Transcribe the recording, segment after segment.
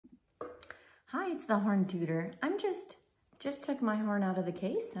Hi, it's the Horn Tooter. I'm just took my horn out of the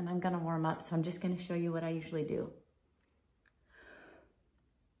case and I'm gonna warm up, so I'm just gonna show you what I usually do.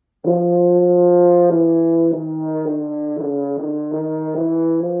 So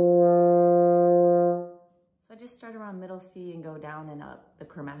I just start around middle C and go down and up the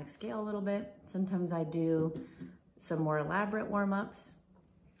chromatic scale a little bit. Sometimes I do some more elaborate warm-ups.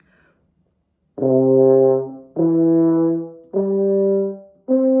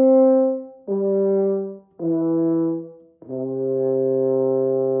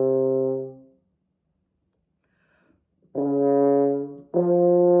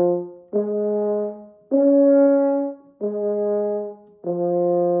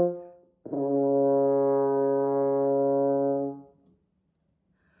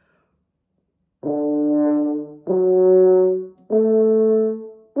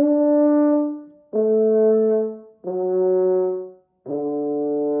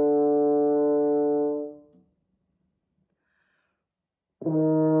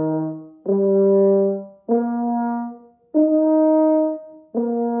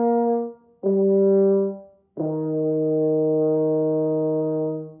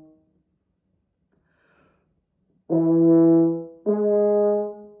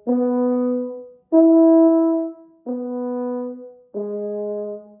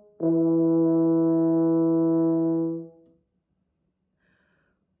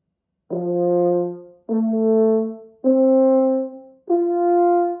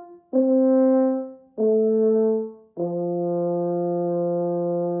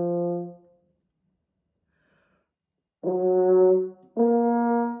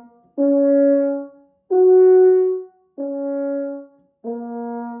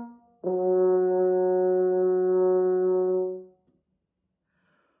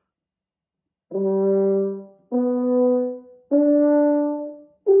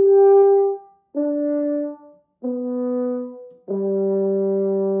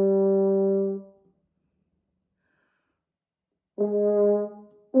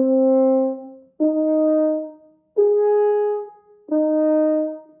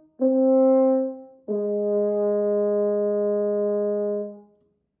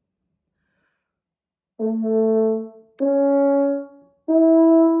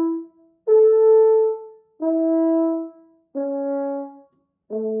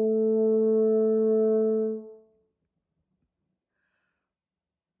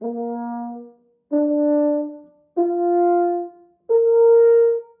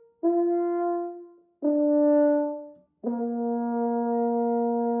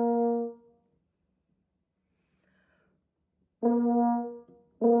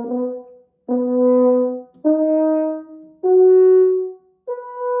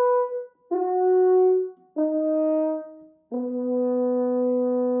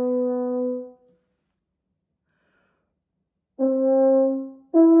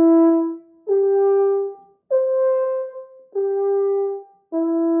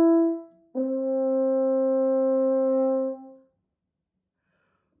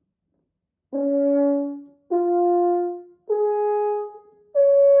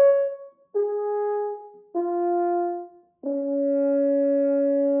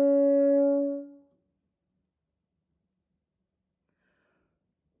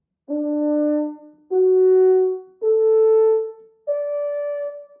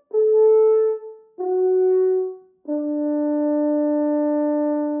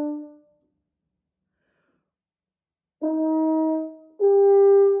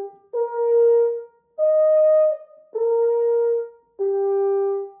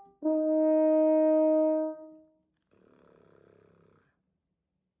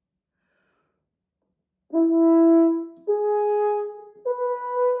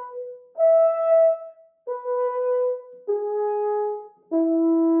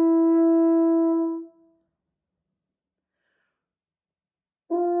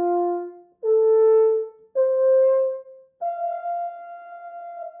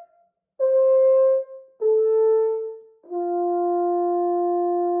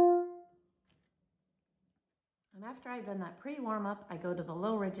 And after I've done that pre-warm-up, I go to the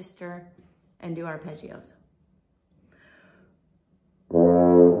low register and do arpeggios.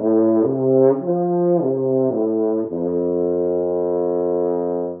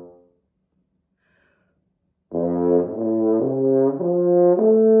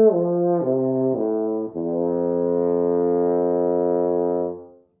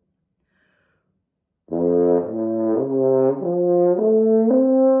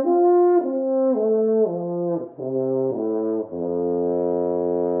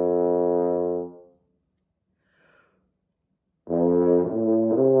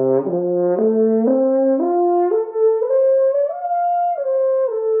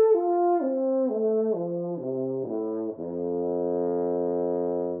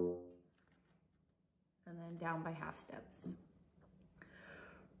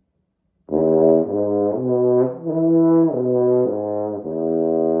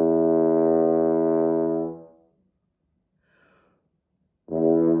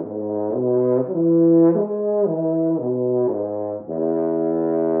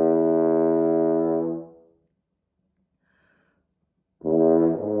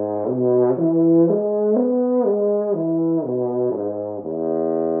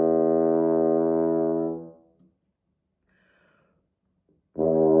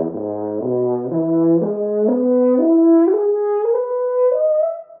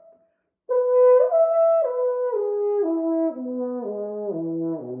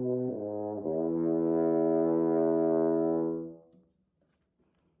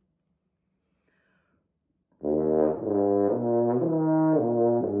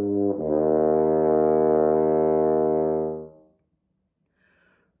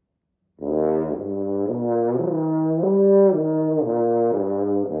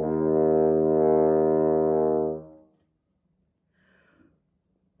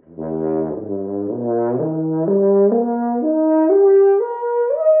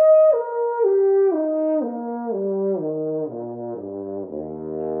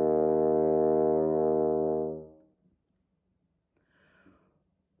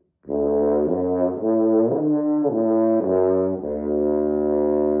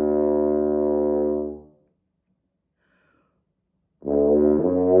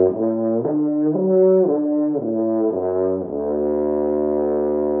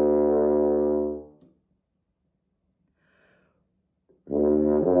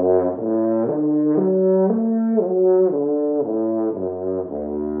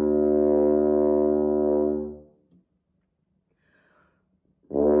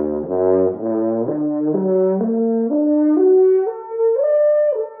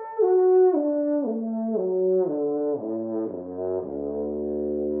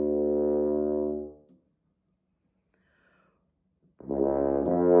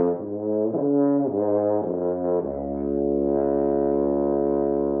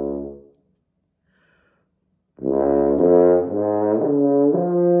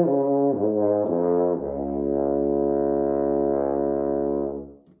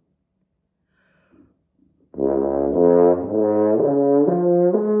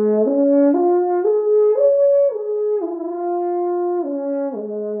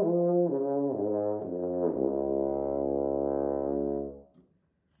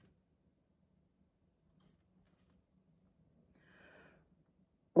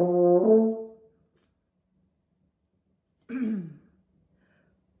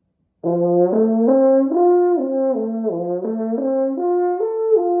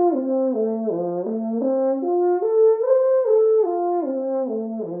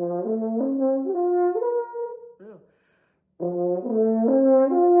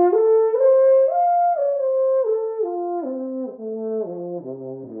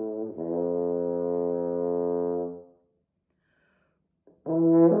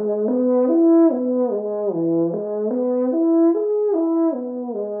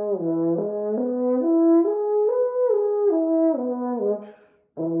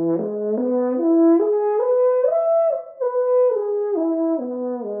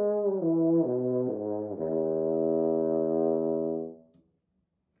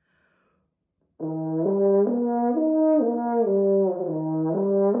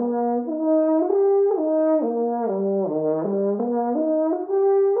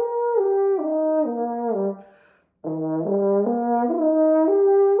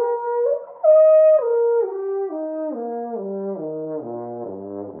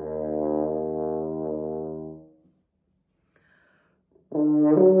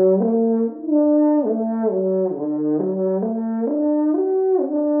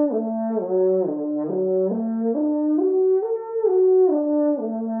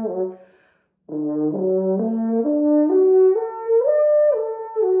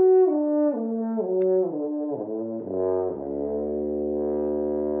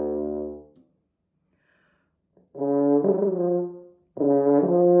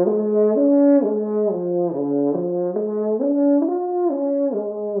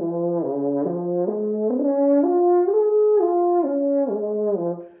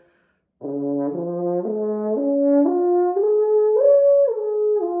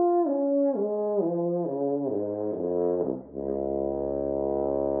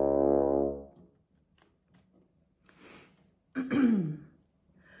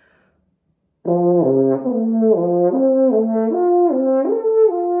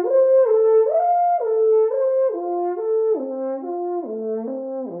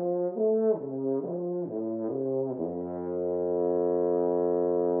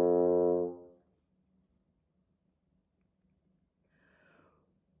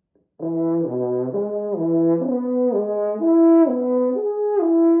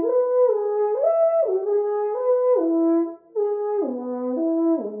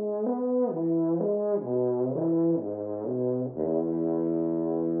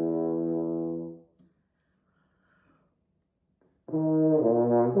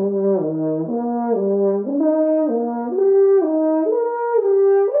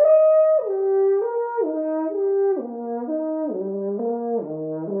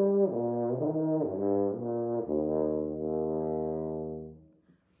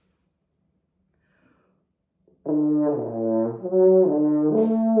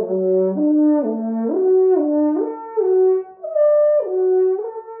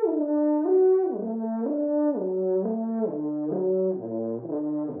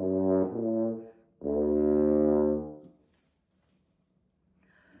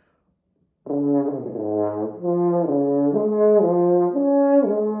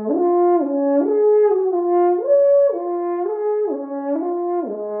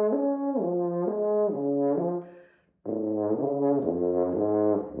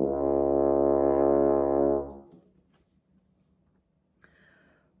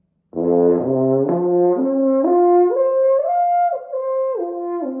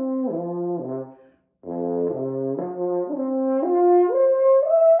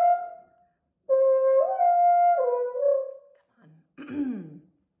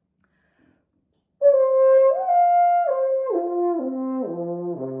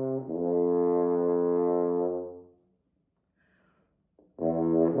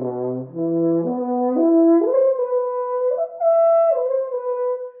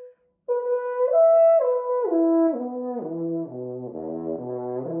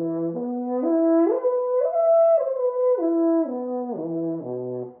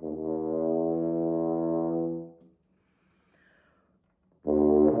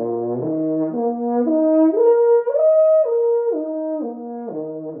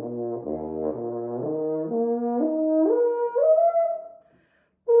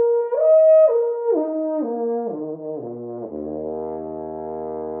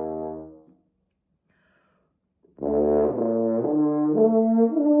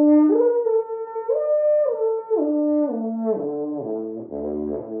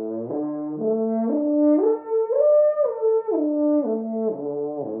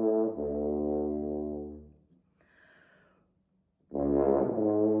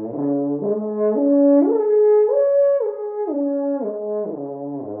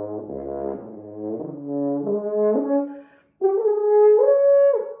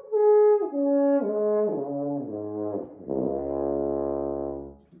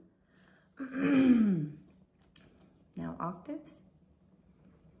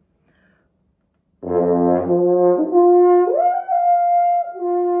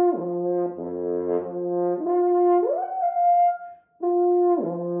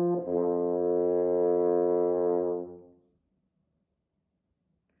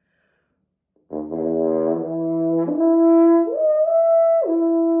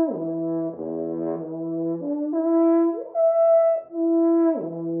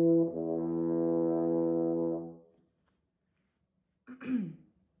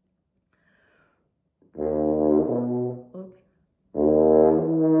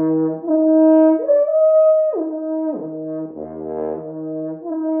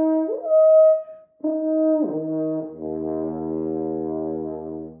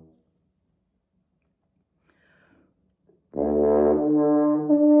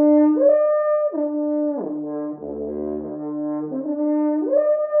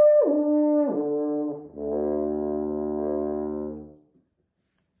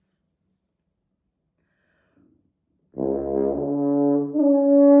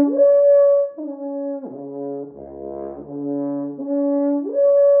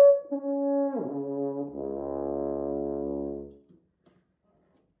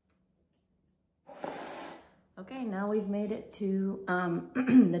 Okay, now we've made it to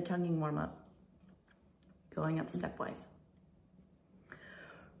the tonguing warm-up, going up stepwise.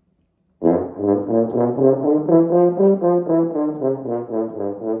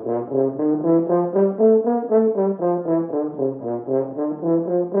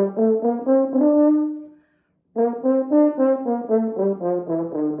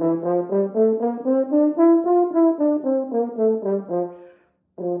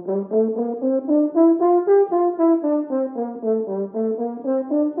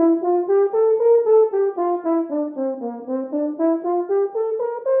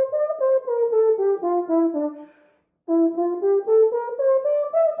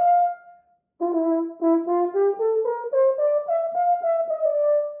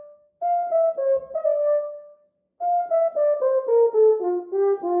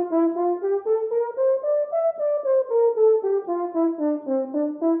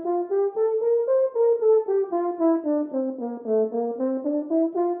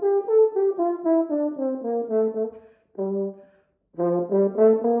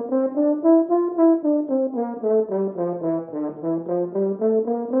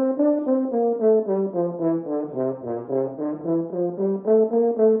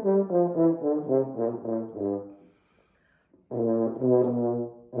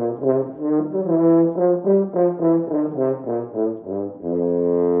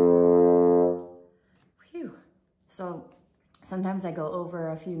 Phew. So sometimes I go over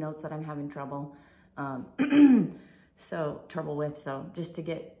a few notes that I'm having trouble with. So just to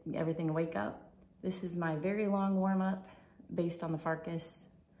get everything to wake up, this is my very long warm-up based on the Farkas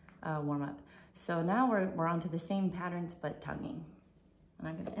warm-up. So now we're on to the same patterns but tonguing. And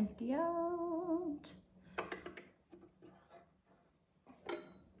I'm gonna empty out.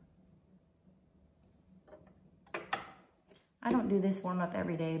 I don't do this warm-up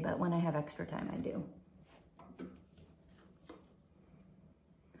every day, but when I have extra time, I do.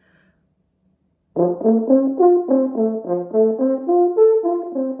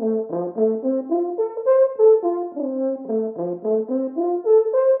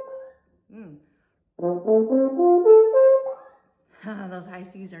 Those high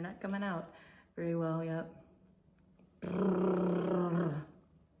C's are not coming out very well yet. I'm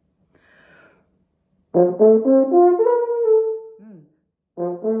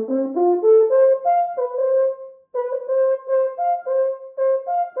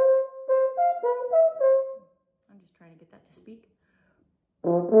just trying to get that to speak.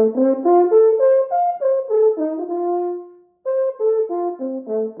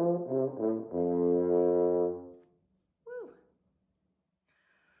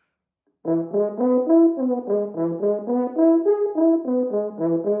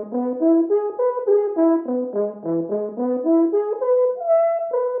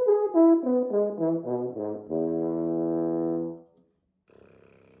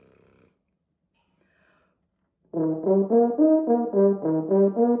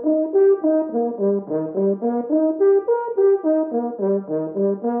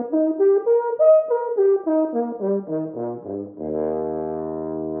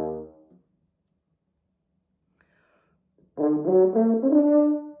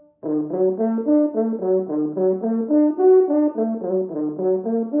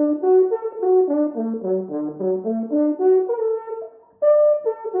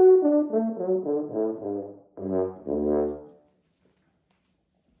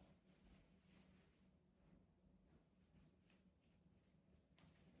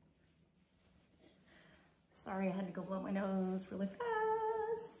 Sorry, I had to go blow my nose really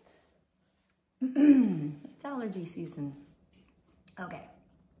fast. It's allergy season. Okay.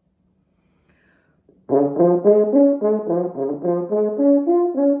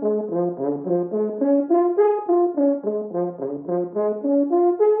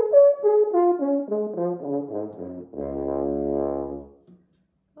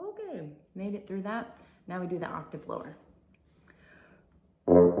 Okay, made it through that. Now we do the octave lower.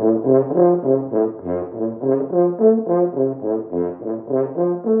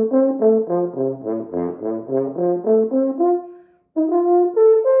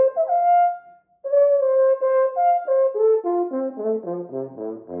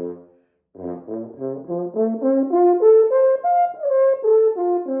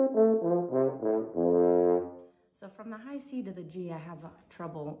 So from the high C to the G, I have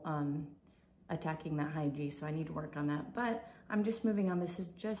trouble attacking that high G, so I need to work on that. But I'm just moving on. This is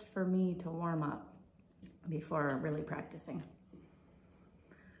just for me to warm up before really practicing.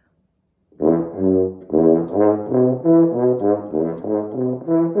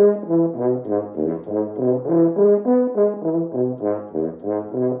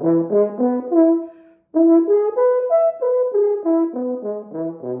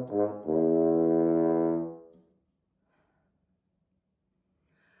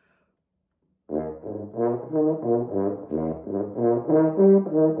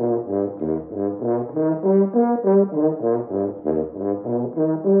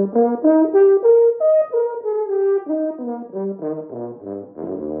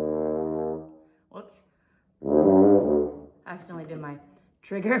 Whoops. I accidentally did my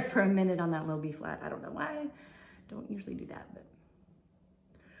trigger for a minute on that low B flat. I don't know why. Don't usually do that, but.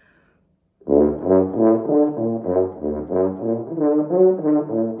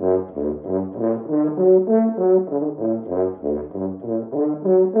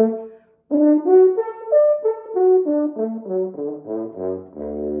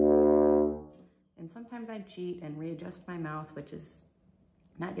 And sometimes I cheat and readjust my mouth, which is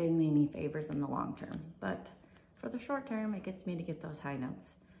not doing me any favors in the long term, but for the short term, it gets me to get those high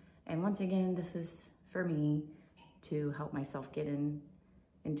notes. And once again, this is for me to help myself get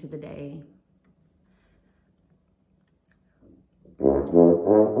into the day.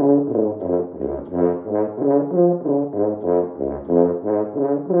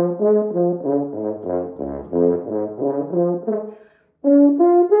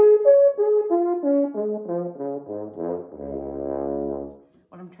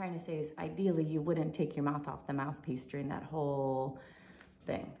 What I'm trying to say is ideally you wouldn't take your mouth off the mouthpiece during that whole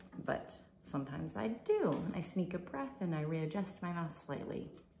thing, but sometimes I do. I sneak a breath and I readjust my mouth slightly.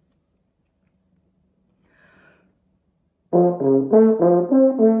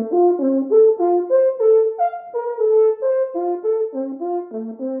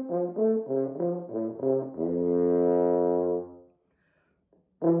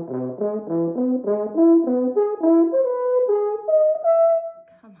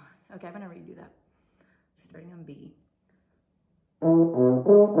 Come on. Okay, I'm gonna redo that. Starting on B.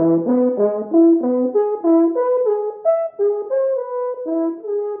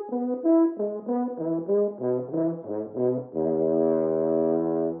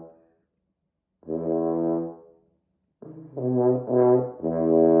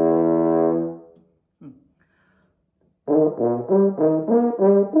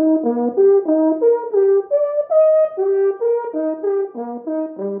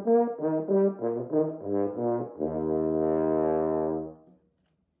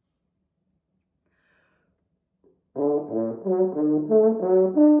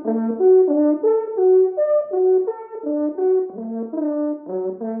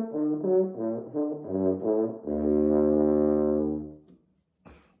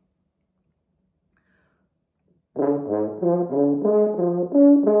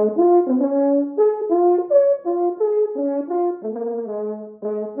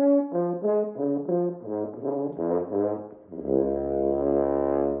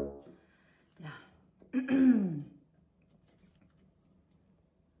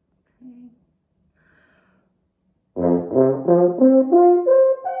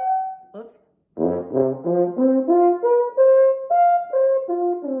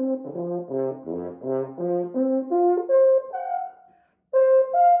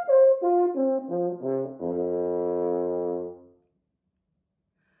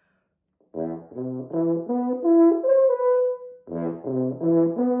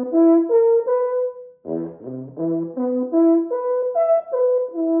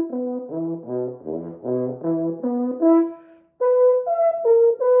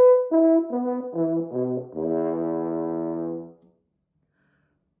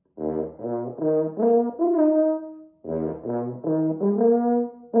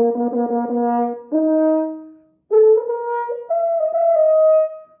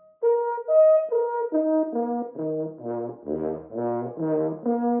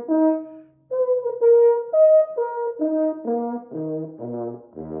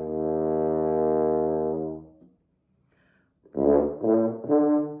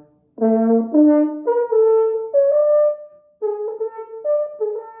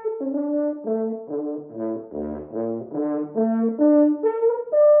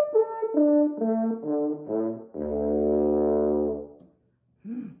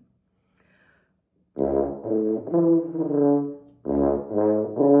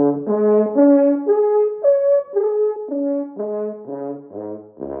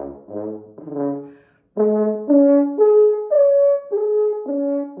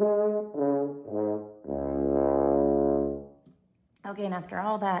 Okay, and after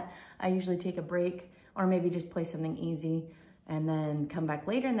all that, I usually take a break or maybe just play something easy and then come back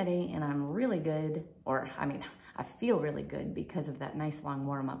later in the day and I'm really good, or I mean, I feel really good because of that nice long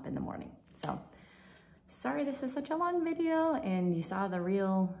warm up in the morning. So sorry this is such a long video and you saw the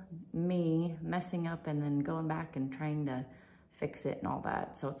real me messing up and then going back and trying to fix it and all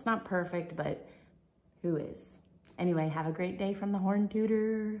that. So it's not perfect, but who is? Anyway, have a great day from the Horn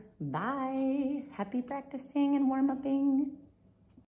Tooter. Bye. Happy practicing and warm-upping.